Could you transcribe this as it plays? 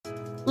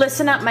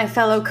Listen up, my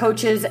fellow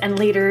coaches and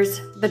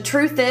leaders. The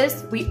truth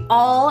is, we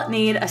all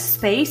need a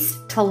space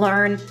to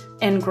learn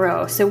and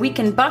grow so we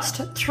can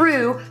bust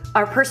through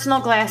our personal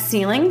glass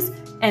ceilings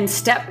and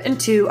step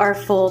into our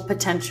full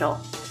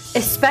potential,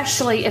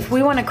 especially if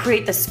we want to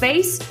create the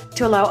space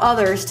to allow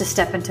others to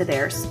step into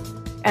theirs.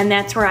 And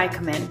that's where I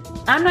come in.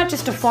 I'm not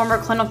just a former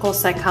clinical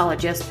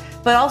psychologist,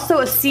 but also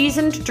a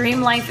seasoned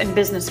dream life and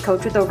business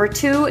coach with over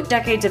 2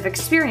 decades of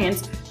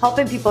experience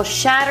helping people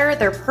shatter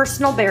their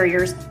personal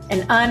barriers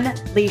and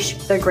unleash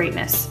their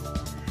greatness.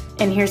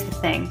 And here's the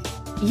thing,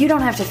 you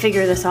don't have to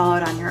figure this all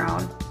out on your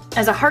own.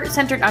 As a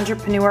heart-centered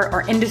entrepreneur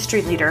or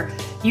industry leader,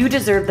 you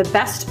deserve the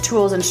best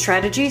tools and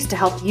strategies to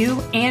help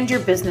you and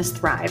your business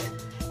thrive.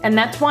 And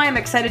that's why I'm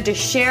excited to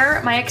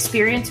share my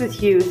experience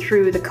with you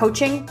through the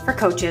Coaching for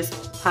Coaches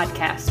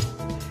podcast.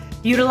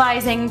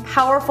 Utilizing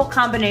powerful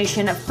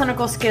combination of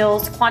clinical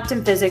skills,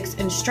 quantum physics,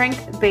 and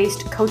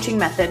strength-based coaching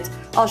methods,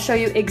 I'll show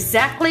you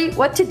exactly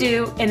what to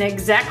do and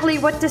exactly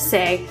what to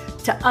say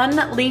to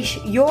unleash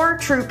your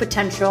true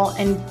potential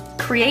and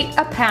create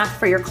a path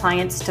for your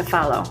clients to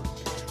follow.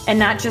 And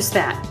not just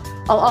that,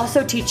 I'll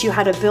also teach you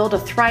how to build a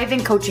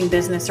thriving coaching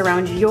business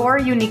around your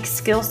unique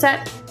skill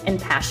set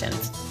and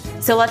passions.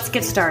 So let's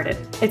get started.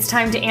 It's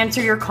time to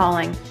answer your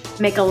calling,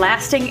 make a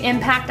lasting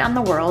impact on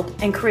the world,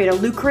 and create a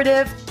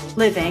lucrative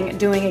living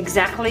doing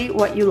exactly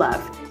what you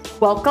love.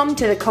 Welcome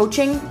to the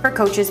Coaching for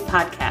Coaches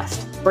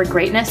podcast, where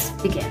greatness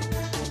begins.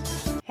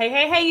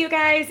 Hey, you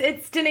guys,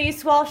 it's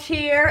Denise Walsh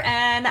here,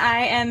 and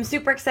I am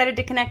super excited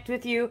to connect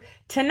with you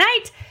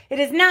tonight. It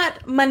is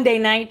not Monday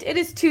night, it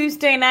is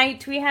Tuesday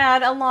night. We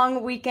had a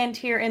long weekend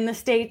here in the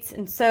States,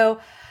 and so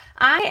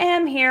I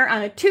am here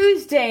on a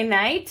Tuesday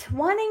night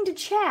wanting to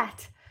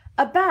chat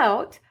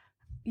about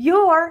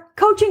your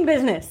coaching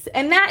business.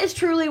 And that is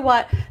truly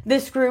what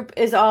this group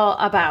is all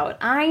about.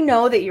 I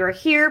know that you're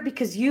here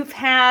because you've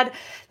had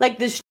like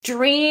this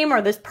dream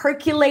or this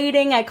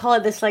percolating, I call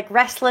it this like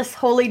restless,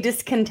 holy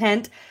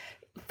discontent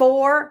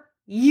for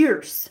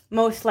years,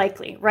 most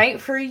likely, right?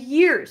 For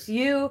years,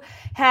 you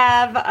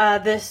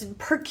have this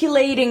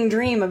percolating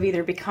dream of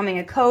either becoming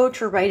a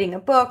coach or writing a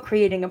book,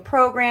 creating a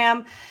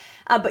program,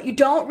 but you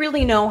don't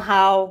really know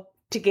how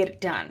to get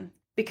it done.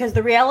 Because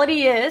the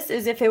reality is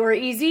if it were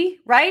easy,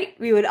 right,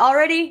 we would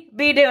already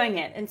be doing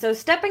it. And so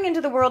stepping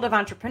into the world of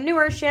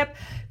entrepreneurship,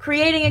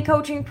 creating a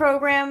coaching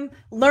program,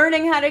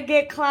 learning how to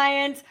get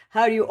clients,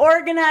 how do you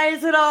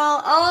organize it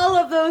all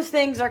of those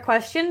things are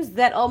questions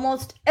that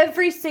almost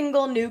every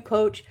single new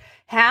coach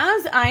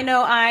has. I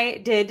know I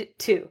did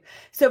too.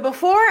 So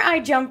before I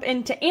jump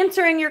into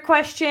answering your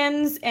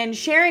questions and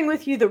sharing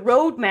with you the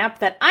roadmap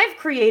that I've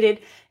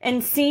created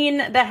and seen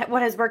that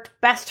what has worked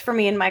best for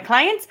me and my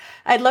clients,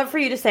 I'd love for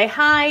you to say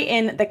hi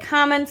in the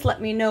comments.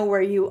 Let me know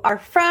where you are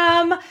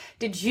from.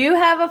 Did you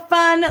have a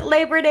fun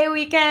Labor Day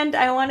weekend?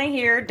 I want to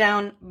hear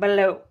down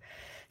below.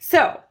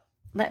 So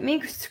let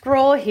me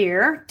scroll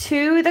here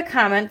to the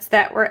comments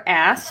that were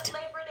asked.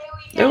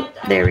 Oh,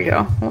 there we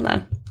go. Hold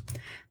on.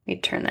 Let me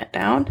turn that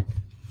down.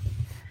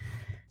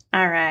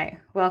 All right.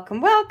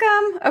 Welcome.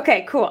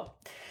 Okay, cool.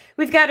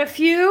 We've got a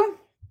few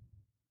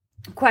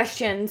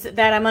questions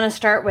that I'm going to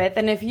start with.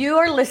 And if you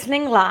are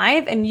listening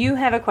live and you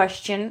have a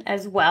question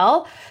as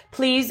well,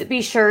 please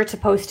be sure to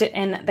post it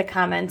in the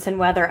comments. And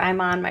whether I'm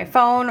on my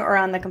phone or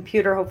on the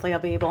computer, hopefully I'll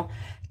be able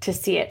to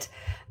see it.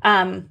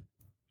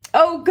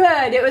 Oh,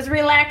 good. It was a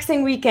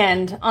relaxing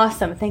weekend.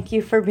 Awesome. Thank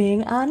you for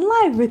being on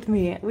live with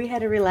me. We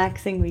had a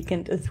relaxing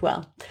weekend as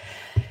well.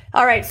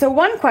 All right. So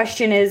one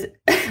question is,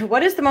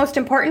 what is the most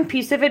important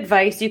piece of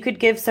advice you could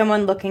give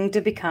someone looking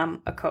to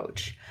become a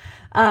coach?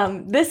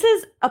 This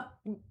is a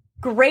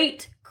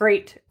great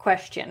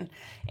question.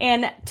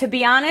 And to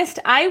be honest,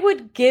 I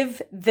would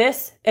give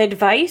this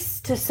advice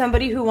to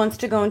somebody who wants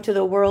to go into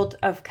the world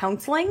of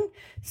counseling,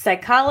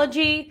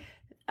 psychology,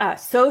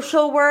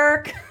 social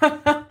work,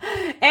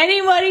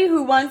 anybody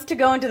who wants to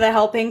go into the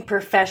helping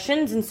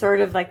professions in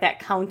sort of like that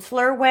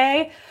counselor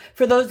way.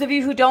 For those of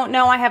you who don't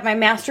know, I have my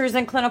master's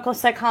in clinical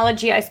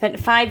psychology. I spent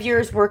 5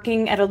 years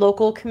working at a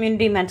local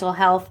community mental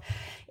health.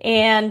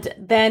 And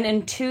then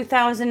in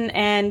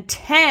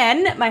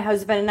 2010, my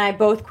husband and I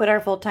both quit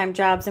our full-time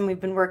jobs, and we've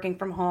been working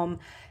from home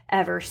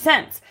ever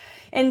since.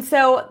 And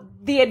so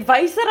the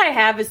advice that I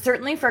have is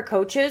certainly for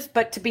coaches,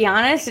 but to be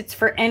honest, it's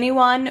for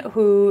anyone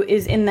who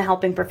is in the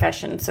helping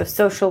profession. So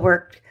social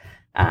work,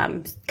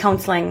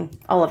 counseling,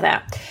 all of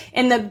that.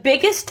 And the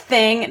biggest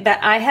thing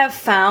that I have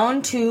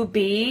found to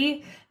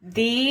be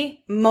the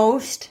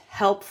most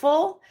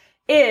helpful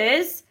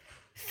is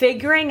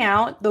figuring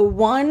out the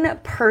one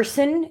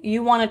person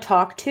you want to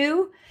talk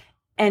to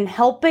and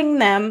helping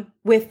them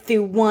with the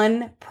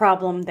one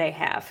problem they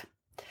have.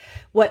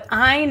 What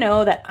I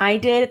know that I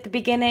did at the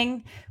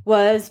beginning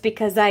was,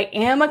 because I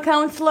am a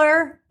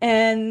counselor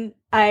and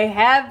I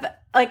have,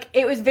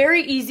 it was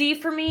very easy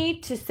for me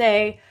to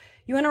say,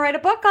 you want to write a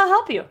book? I'll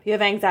help you. You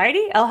have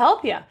anxiety? I'll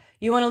help you.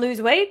 You want to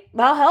lose weight?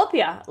 I'll help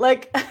you.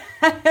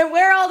 I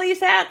wear all these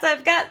hats.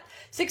 I've got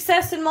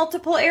success in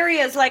multiple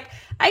areas. I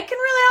can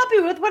really help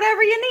you with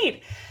whatever you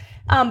need.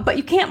 But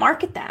you can't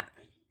market that.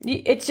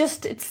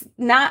 It's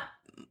not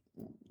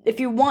if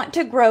you want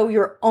to grow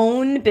your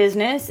own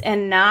business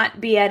and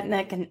not be at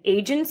like an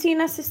agency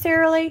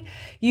necessarily,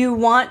 you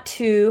want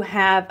to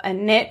have a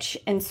niche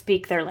and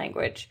speak their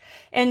language.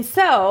 And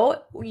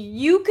so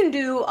you can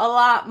do a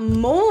lot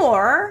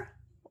more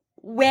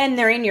when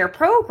they're in your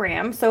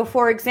program. So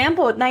for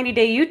example, with 90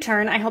 Day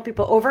U-Turn, I help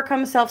people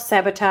overcome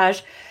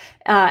self-sabotage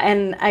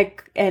and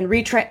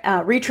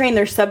retrain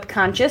their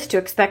subconscious to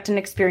expect and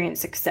experience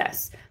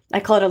success.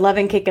 I call it a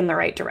loving kick in the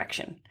right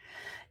direction.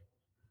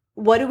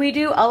 What do we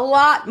do? A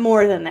lot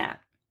more than that.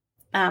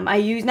 I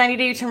use 90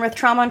 Day U-Turn with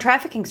trauma and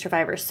trafficking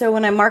survivors. So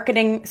when I'm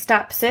marketing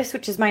Stop Sis,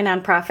 which is my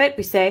nonprofit,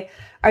 we say,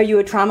 are you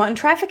a trauma and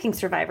trafficking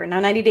survivor? Now,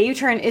 90 Day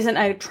U-Turn isn't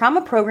a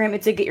trauma program.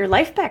 It's a get your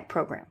life back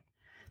program.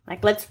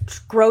 Like, let's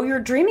grow your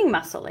dreaming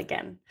muscle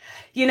again,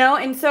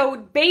 And so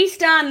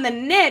based on the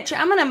niche,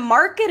 I'm going to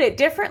market it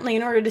differently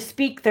in order to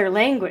speak their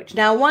language.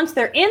 Now, once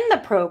they're in the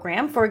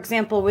program, for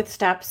example, with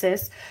Stop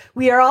Sis,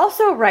 we are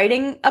also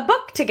writing a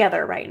book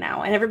together right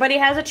now, and everybody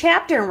has a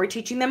chapter and we're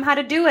teaching them how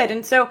to do it.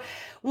 And so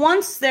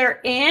once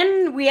they're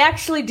in, we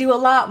actually do a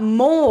lot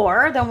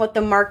more than what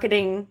the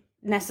marketing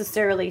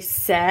necessarily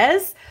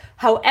says.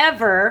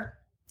 However,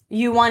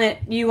 you want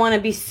to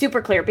be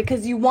super clear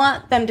because you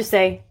want them to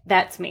say,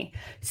 that's me.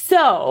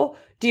 So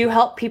do you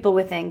help people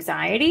with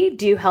anxiety?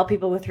 Do you help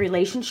people with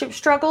relationship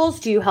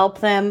struggles? Do you help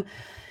them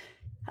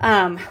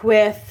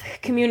with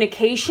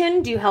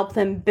communication? Do you help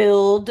them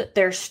build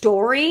their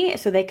story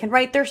so they can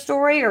write their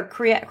story or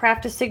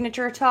craft a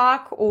signature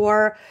talk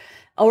or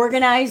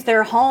organize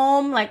their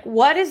home? Like,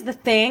 what is the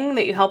thing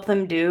that you help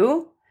them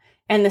do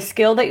and the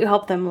skill that you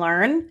help them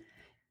learn?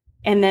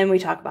 And then we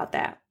talk about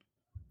that.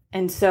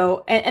 And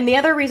so, and the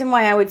other reason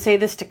why I would say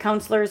this to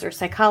counselors or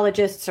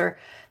psychologists or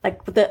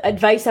like the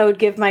advice I would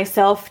give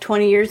myself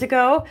 20 years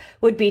ago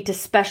would be to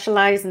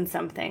specialize in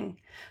something.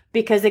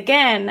 Because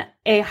again,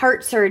 a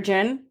heart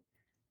surgeon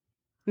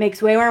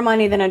makes way more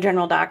money than a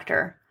general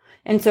doctor.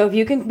 And so if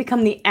you can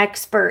become the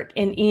expert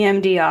in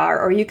EMDR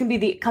or you can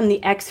become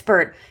the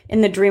expert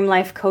in the dream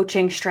life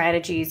coaching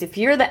strategies, if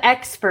you're the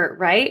expert,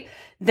 right,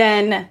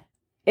 then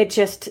it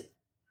just,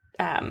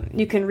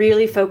 you can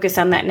really focus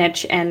on that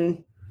niche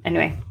and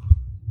anyway,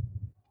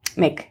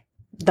 make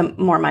the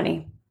more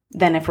money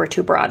than if we're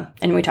too broad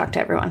and we talk to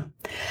everyone.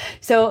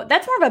 So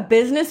that's more of a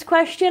business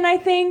question, I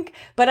think,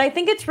 but I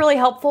think it's really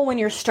helpful when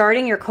you're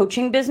starting your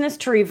coaching business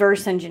to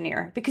reverse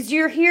engineer because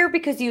you're here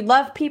because you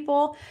love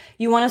people,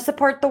 you want to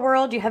support the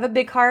world, you have a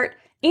big heart,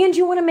 and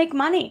you want to make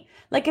money.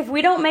 Like if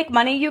we don't make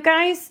money, you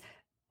guys,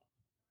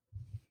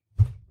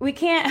 we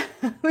can't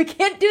do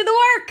the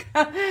work.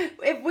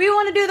 If we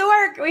want to do the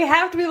work, we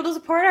have to be able to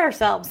support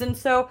ourselves. And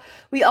so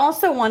we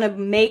also want to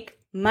make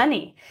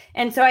money.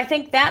 And so I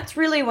think that's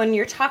really when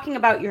you're talking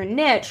about your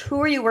niche,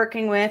 who are you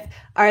working with?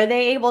 Are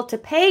they able to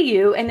pay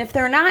you? And if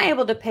they're not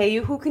able to pay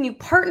you, who can you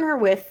partner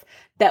with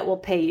that will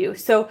pay you?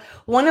 So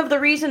one of the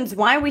reasons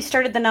why we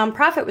started the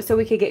nonprofit was so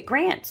we could get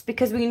grants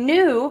because we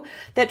knew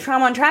that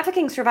trauma and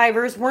trafficking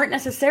survivors weren't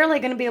necessarily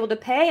going to be able to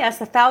pay us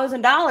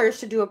 $1,000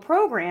 to do a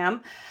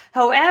program.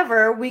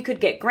 However, we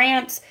could get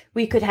grants,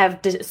 we could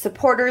have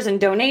supporters and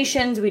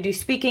donations, we do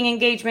speaking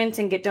engagements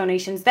and get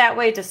donations that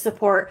way to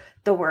support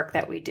the work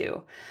that we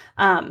do.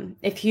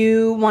 If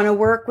you want to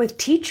work with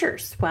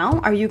teachers, well,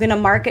 are you going to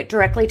market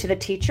directly to the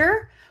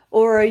teacher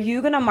or are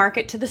you going to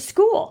market to the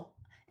school?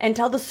 And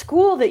tell the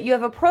school that you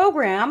have a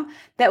program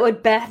that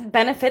would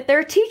benefit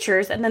their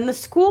teachers, and then the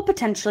school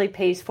potentially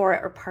pays for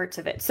it or parts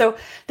of it. So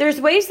there's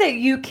ways that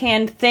you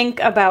can think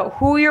about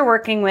who you're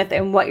working with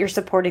and what you're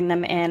supporting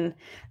them in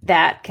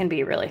that can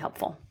be really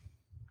helpful.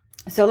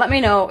 So let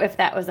me know if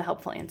that was a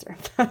helpful answer.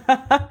 All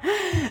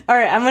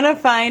right,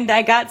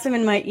 I got some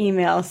in my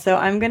email, so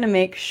I'm going to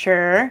make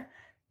sure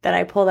that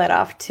I pull that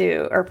up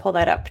too.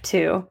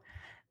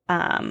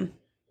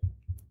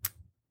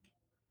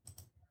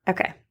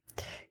 Okay.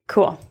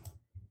 Cool.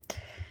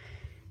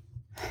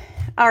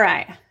 All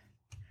right.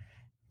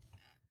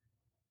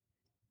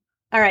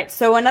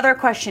 So another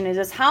question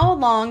is how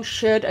long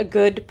should a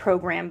good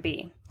program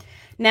be?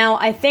 Now,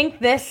 I think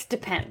this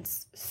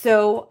depends.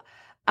 So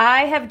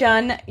I have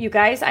done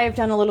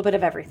a little bit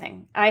of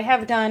everything. I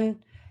have done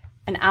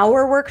an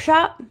hour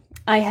workshop.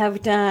 I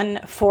have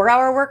done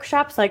 4-hour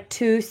workshops, like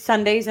 2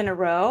 Sundays in a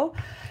row.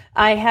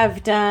 I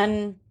have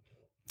done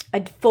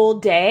a full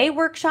day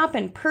workshop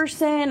in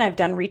person. I've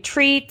done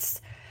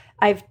retreats.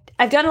 I've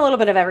done a little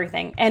bit of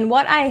everything. And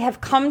what I have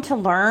come to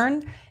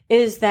learn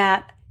is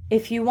that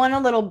if you want a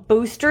little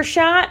booster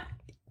shot,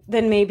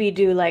 then maybe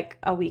do like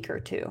a week or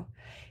 2.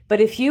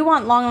 But if you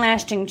want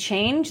long-lasting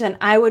change, then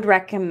I would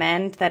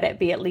recommend that it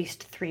be at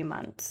least 3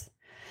 months.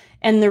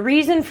 And the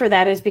reason for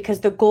that is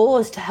because the goal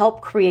is to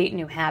help create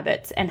new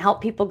habits and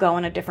help people go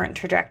on a different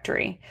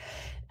trajectory.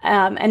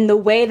 And the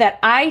way that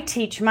I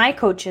teach my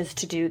coaches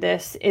to do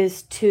this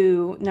is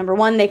to, number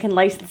one, they can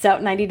license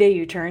out 90 Day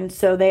U-Turn.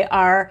 So they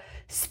are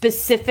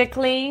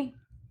specifically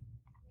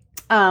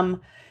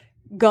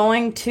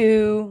going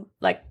to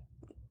like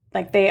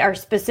Like they are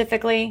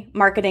specifically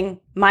marketing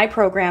my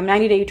program,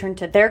 90 Day U-Turn,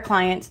 to their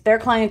clients. Their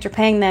clients are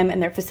paying them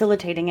and they're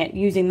facilitating it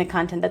using the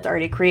content that's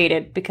already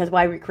created, because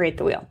why recreate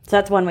the wheel? So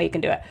that's one way you can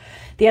do it.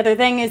 The other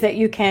thing is that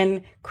you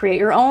can create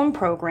your own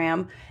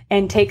program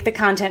and take the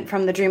content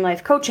from the Dream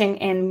Life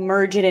Coaching and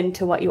merge it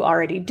into what you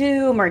already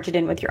do, merge it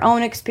in with your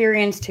own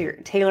experience,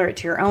 tailor it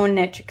to your own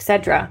niche,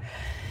 etc.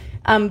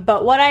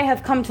 But what I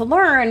have come to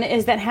learn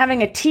is that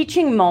having a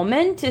teaching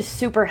moment is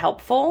super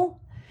helpful,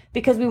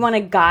 because we want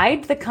to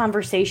guide the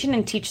conversation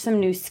and teach some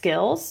new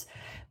skills.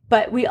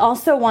 But we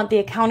also want the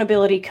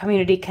accountability,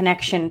 community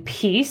connection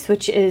piece,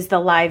 which is the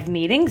live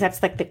meetings.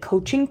 That's like the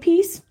coaching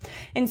piece.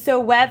 And so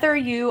whether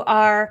you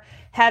are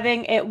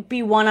having it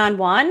be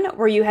one-on-one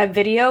where you have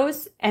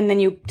videos and then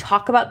you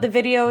talk about the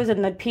videos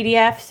and the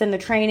PDFs and the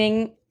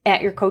training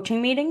at your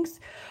coaching meetings,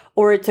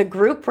 or it's a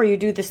group where you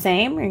do the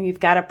same, or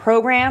you've got a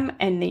program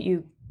and that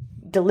you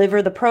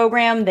deliver the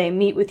program, they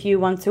meet with you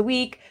once a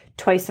week,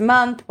 twice a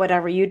month,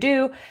 whatever you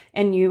do,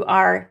 and you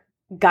are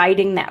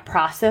guiding that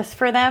process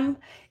for them,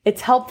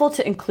 it's helpful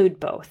to include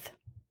both.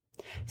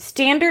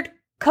 Standard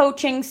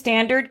coaching,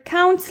 standard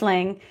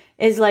counseling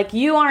is like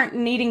you aren't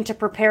needing to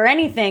prepare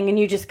anything and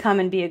you just come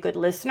and be a good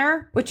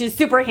listener, which is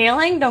super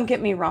healing, don't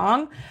get me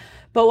wrong.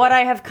 But what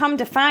I have come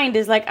to find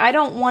is like, I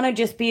don't want to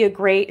just be a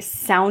great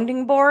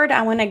sounding board.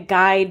 I want to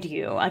guide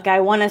you. Like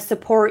I want to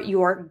support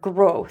your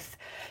growth.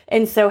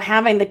 And so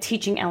having the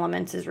teaching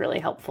elements is really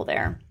helpful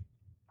there.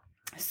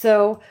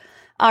 So,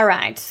 all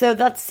right. So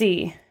let's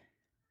see.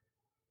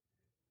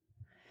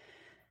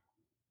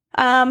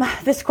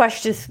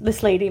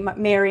 This lady,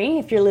 Mary,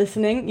 if you're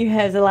listening, you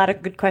has a lot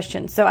of good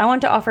questions. So I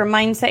want to offer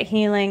mindset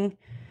healing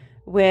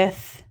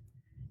with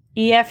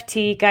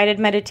EFT, guided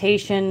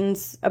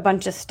meditations, a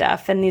bunch of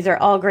stuff. And these are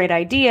all great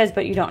ideas,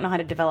 but you don't know how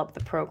to develop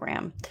the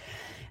program.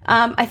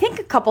 I think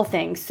a couple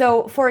things.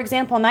 So for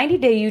example, 90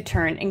 Day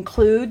U-Turn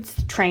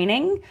includes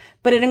training,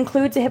 but it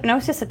includes a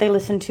hypnosis that they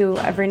listen to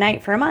every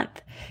night for a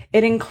month.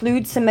 It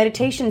includes some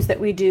meditations that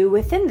we do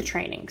within the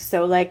training.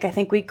 So like, I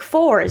think week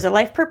 4 is a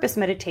life purpose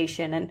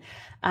meditation,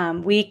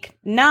 and week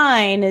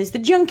 9 is the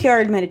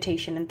junkyard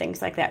meditation and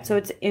things like that. So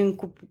it's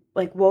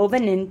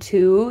woven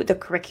into the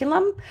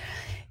curriculum.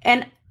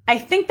 And I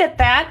think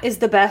that is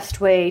the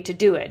best way to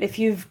do it. If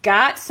you've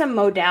got some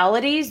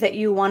modalities that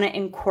you want to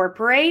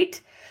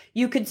incorporate,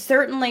 you could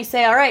certainly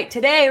say, all right,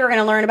 today we're going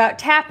to learn about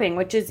tapping,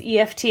 which is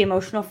EFT,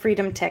 emotional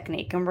freedom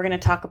technique. And we're going to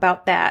talk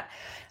about that.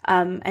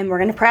 And we're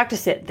going to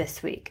practice it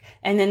this week.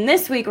 And then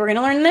this week, we're going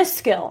to learn this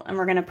skill and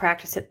we're going to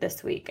practice it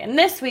this week. And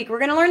this week, we're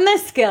going to learn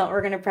this skill.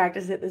 We're going to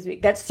practice it this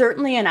week. That's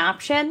certainly an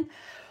option.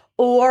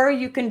 Or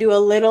you can do a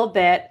little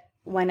bit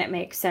when it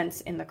makes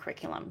sense in the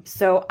curriculum.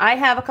 So I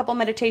have a couple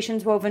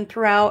meditations woven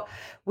throughout.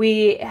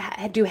 We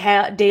do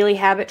daily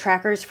habit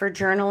trackers for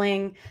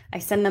journaling. I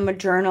send them a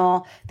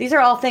journal. These are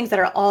all things that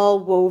are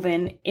all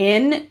woven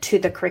into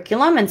the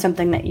curriculum and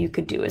something that you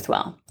could do as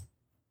well.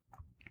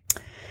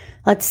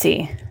 Let's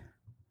see.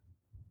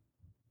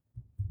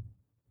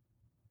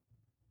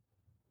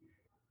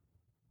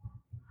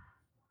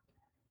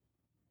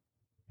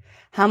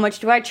 How much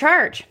do I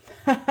charge?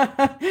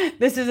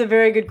 This is a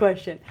very good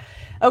question.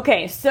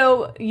 Okay,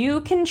 so you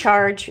can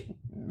charge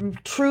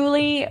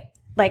truly,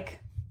 like,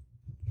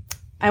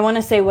 I want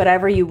to say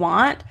whatever you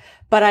want,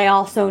 but I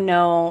also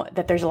know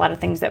that there's a lot of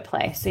things at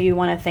play. So you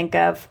want to think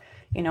of,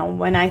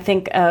 when I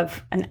think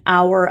of an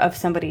hour of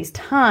somebody's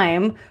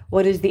time,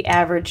 what is the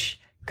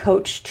average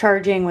coach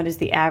charging? What is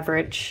the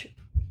average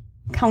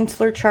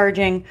counselor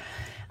charging?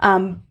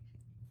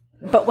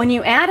 But when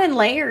you add in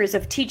layers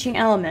of teaching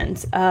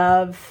elements,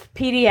 of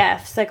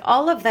PDFs, like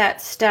all of that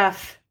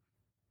stuff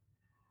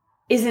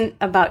isn't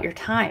about your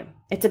time.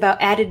 It's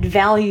about added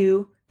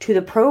value to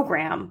the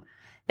program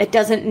that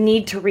doesn't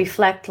need to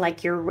reflect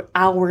like your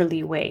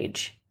hourly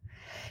wage.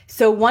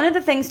 So one of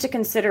the things to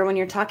consider when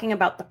you're talking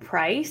about the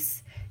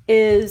price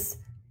is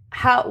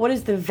what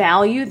is the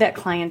value that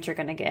clients are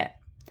going to get?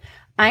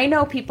 I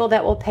know people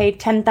that will pay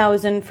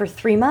 $10,000 for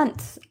 3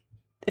 months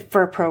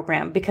for a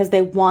program because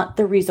they want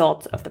the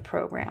results of the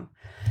program.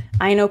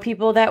 I know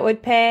people that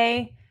would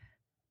pay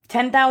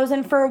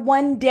 $10,000 for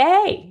 1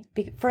 day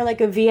for like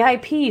a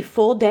VIP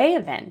full day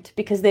event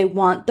because they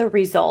want the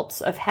results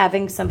of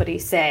having somebody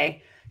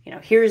say,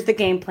 here's the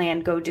game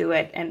plan, go do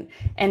it.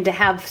 And to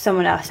have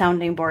someone a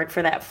sounding board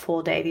for that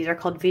full day. These are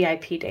called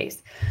VIP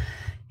days.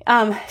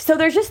 So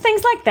there's just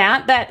things like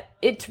that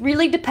it's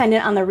really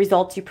dependent on the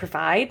results you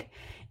provide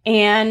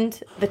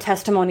and the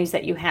testimonies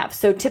that you have.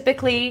 So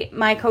typically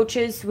my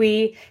coaches,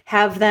 we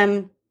have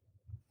them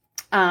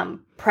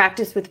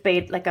practice with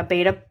a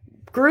beta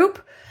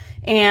group.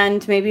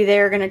 And maybe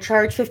they're going to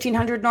charge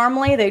 $1,500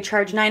 normally. They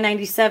charge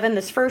 $997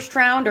 this first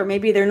round, or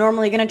maybe they're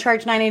normally going to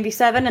charge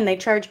 $987 and they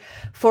charge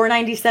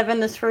 $497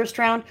 this first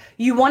round.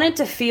 You want it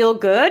to feel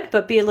good,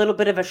 but be a little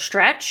bit of a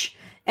stretch.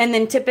 And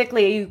then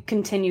typically you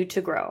continue to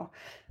grow.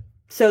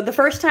 So the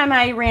first time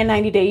I ran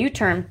 90 Day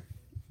U-Turn,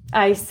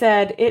 I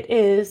said it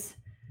is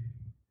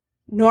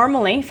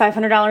normally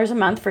 $500 a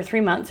month for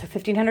 3 months, so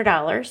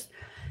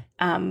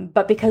 $1,500.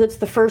 But because it's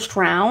the first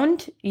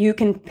round, you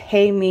can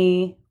pay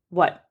me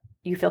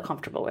you feel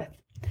comfortable with.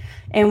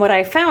 And what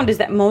I found is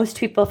that most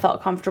people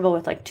felt comfortable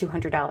with like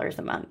 $200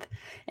 a month.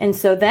 And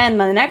so then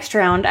the next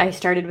round, I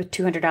started with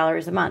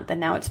 $200 a month, and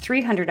now it's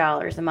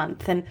 $300 a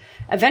month. And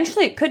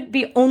eventually it could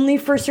be only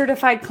for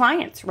certified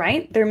clients,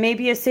 right? There may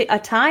be a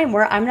time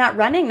where I'm not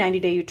running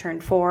 90-day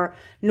U-turn for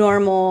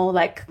normal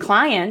like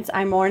clients.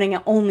 I'm running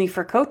it only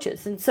for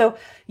coaches. And so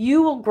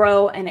you will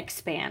grow and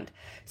expand.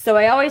 So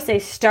I always say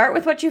start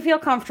with what you feel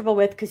comfortable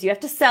with, because you have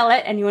to sell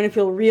it and you want to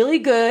feel really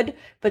good,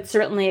 but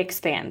certainly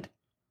expand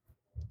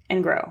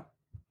and grow.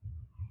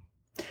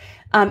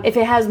 If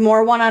it has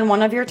more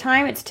one-on-one of your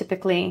time, it's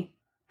typically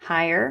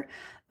higher.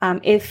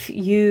 If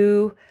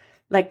you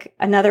like,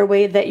 another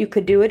way that you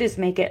could do it is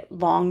make it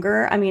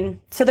longer. I mean,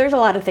 so there's a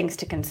lot of things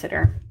to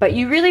consider, but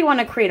you really want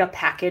to create a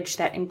package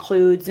that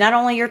includes not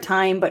only your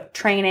time, but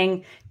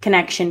training,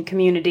 connection,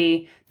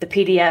 community, the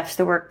PDFs,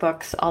 the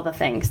workbooks, all the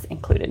things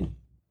included.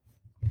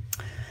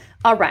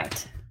 All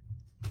right.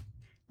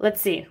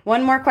 Let's see.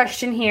 One more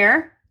question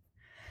here.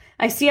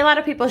 I see a lot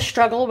of people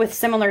struggle with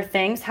similar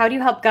things. How do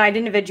you help guide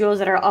individuals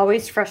that are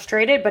always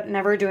frustrated but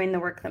never doing the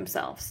work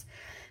themselves?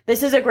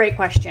 This is a great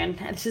question.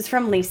 This is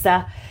from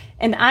Lisa.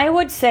 And I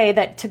would say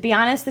that, to be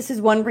honest, this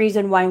is one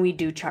reason why we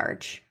do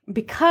charge.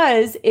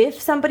 Because if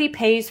somebody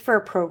pays for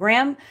a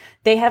program,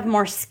 they have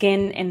more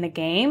skin in the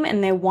game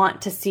and they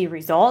want to see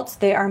results.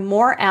 They are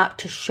more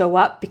apt to show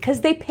up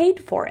because they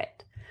paid for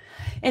it.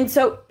 And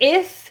so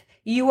if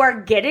you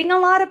are getting a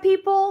lot of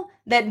people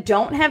that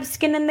don't have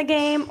skin in the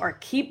game, or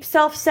keep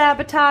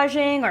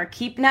self-sabotaging, or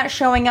keep not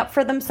showing up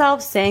for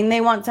themselves, saying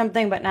they want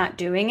something but not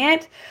doing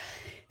it,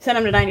 send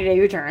them to 90-day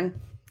U-turn,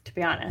 to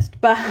be honest.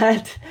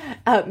 But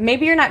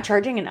maybe you're not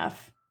charging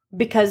enough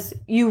because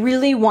you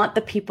really want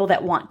the people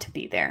that want to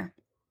be there.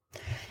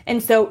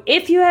 And so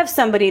if you have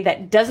somebody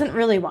that doesn't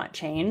really want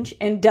change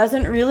and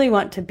doesn't really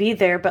want to be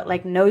there, but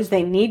like knows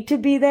they need to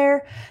be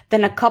there,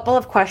 then a couple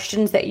of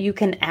questions that you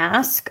can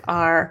ask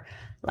are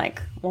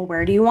like, well,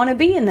 where do you want to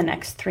be in the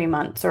next 3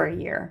 months or a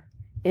year?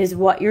 Is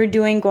what you're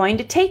doing going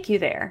to take you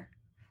there?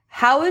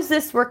 How is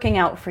this working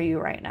out for you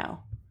right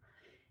now?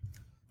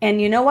 And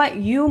you know what?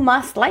 You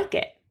must like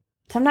it.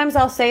 Sometimes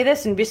I'll say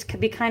this and just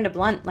be kind of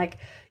blunt, like,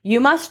 you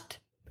must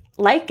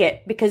like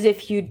it, because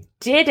if you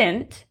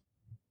didn't,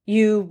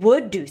 you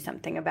would do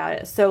something about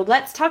it. So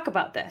let's talk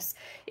about this.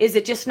 Is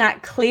it just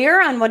not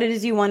clear on what it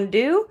is you want to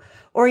do,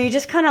 or you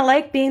just kind of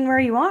like being where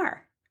you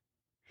are?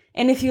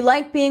 And if you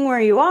like being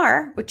where you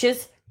are, which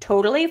is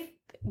totally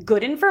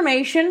good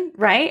information,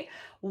 right?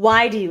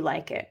 Why do you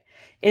like it?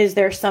 Is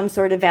there some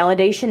sort of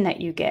validation that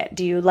you get?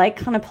 Do you like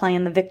kind of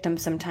playing the victim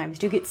sometimes?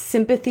 Do you get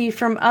sympathy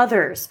from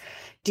others?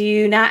 Do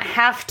you not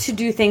have to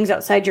do things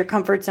outside your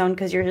comfort zone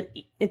because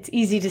it's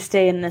easy to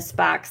stay in this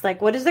box? Like,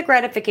 what is the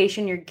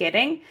gratification you're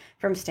getting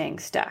from staying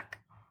stuck?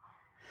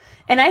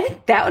 And I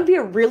think that would be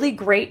a really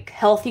great,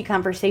 healthy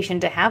conversation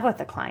to have with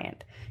a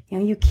client. You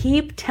know, you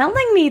keep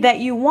telling me that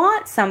you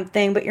want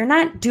something, but you're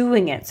not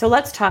doing it. So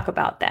let's talk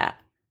about that.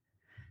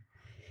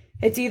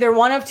 It's either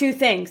one of two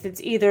things.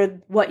 It's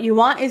either what you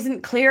want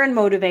isn't clear and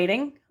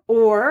motivating,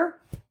 or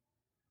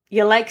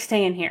you like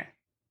staying here.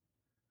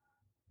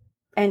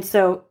 And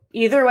so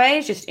either way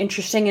is just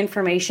interesting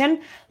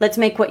information. Let's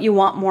make what you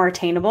want more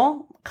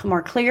attainable,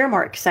 more clear,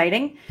 more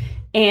exciting,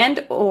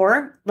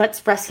 or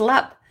let's wrestle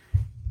up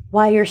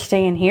why you're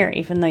staying here,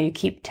 even though you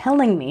keep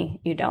telling me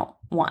you don't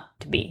want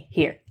to be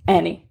here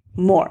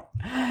anymore.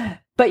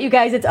 But you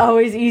guys, it's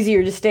always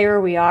easier to stay where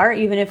we are,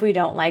 even if we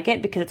don't like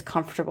it, because it's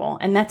comfortable.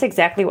 And that's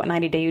exactly what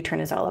 90-day U-turn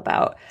is all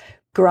about.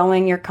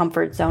 Growing your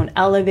comfort zone,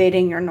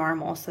 elevating your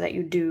normal so that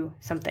you do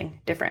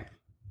something different.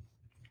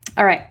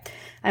 All right.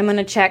 I'm going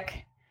to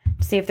check,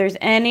 see if there's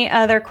any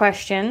other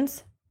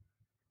questions.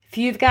 If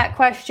you've got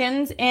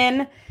questions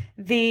in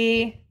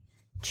the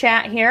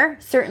chat here,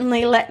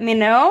 certainly let me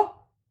know.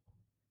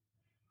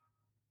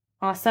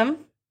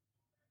 Awesome.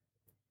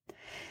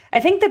 I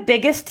think the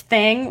biggest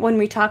thing when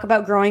we talk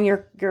about growing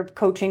your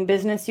coaching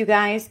business, you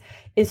guys,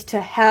 is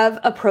to have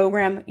a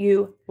program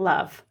you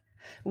love.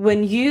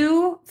 When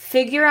you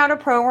figure out a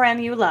program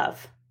you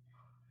love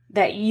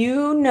that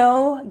you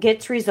know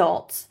gets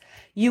results,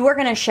 you are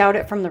going to shout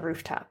it from the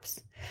rooftops.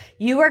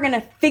 You are going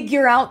to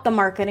figure out the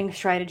marketing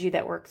strategy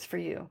that works for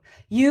you.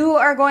 You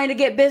are going to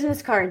get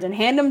business cards and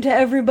hand them to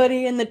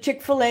everybody in the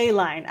Chick-fil-A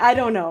line. I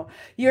don't know.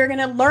 You're going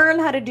to learn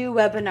how to do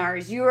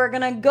webinars. You are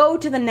going to go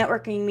to the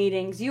networking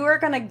meetings. You are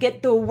going to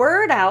get the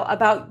word out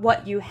about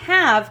what you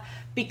have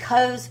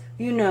because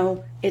you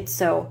know it's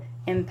so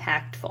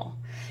impactful.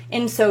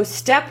 And so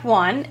step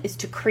one is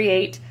to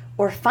create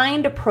or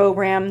find a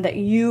program that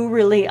you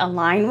really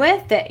align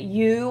with, that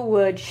you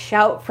would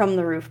shout from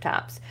the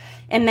rooftops.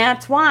 And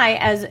that's why,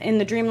 as in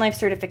the Dream Life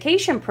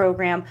certification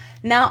program,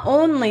 not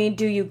only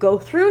do you go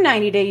through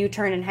 90-day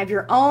U-turn and have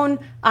your own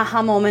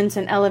aha moments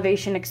and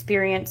elevation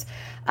experience,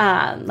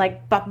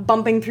 like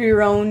bumping through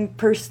your own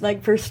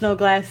personal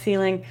glass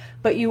ceiling,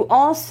 but you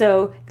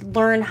also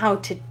learn how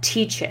to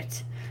teach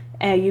it.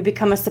 You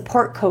become a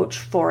support coach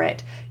for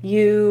it.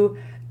 You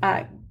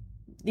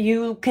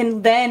you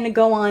can then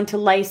go on to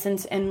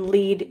license and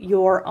lead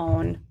your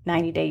own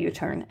 90-day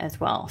U-turn as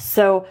well.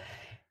 So,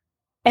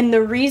 and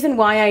the reason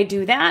why I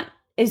do that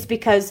is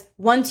because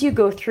once you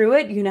go through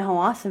it, you know how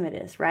awesome it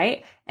is,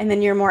 right? And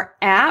then you're more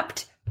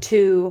apt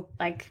to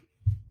like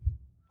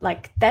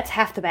that's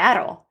half the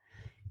battle.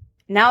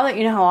 Now that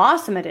you know how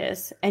awesome it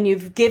is and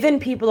you've given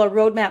people a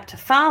roadmap to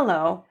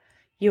follow,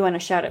 you want to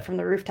shout it from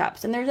the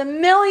rooftops. And there's a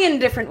million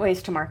different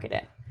ways to market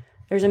it.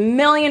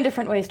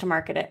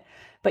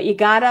 But you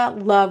gotta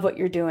love what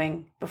you're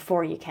doing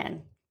before you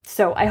can.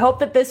 So I hope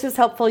that this was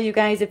helpful, you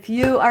guys. If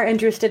you are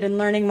interested in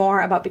learning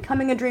more about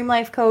becoming a Dream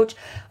Life coach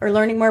or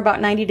learning more about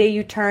 90-day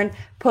U-turn,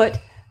 put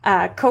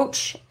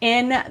coach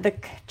in the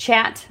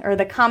chat or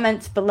the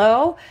comments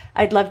below.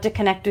 I'd love to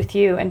connect with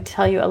you and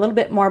tell you a little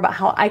bit more about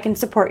how I can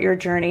support your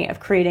journey of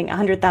creating a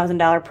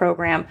 $100,000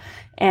 program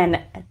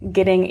and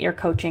getting your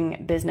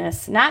coaching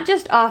business not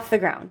just off the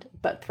ground,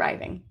 but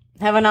thriving.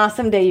 Have an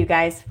awesome day, you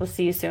guys. We'll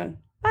see you soon.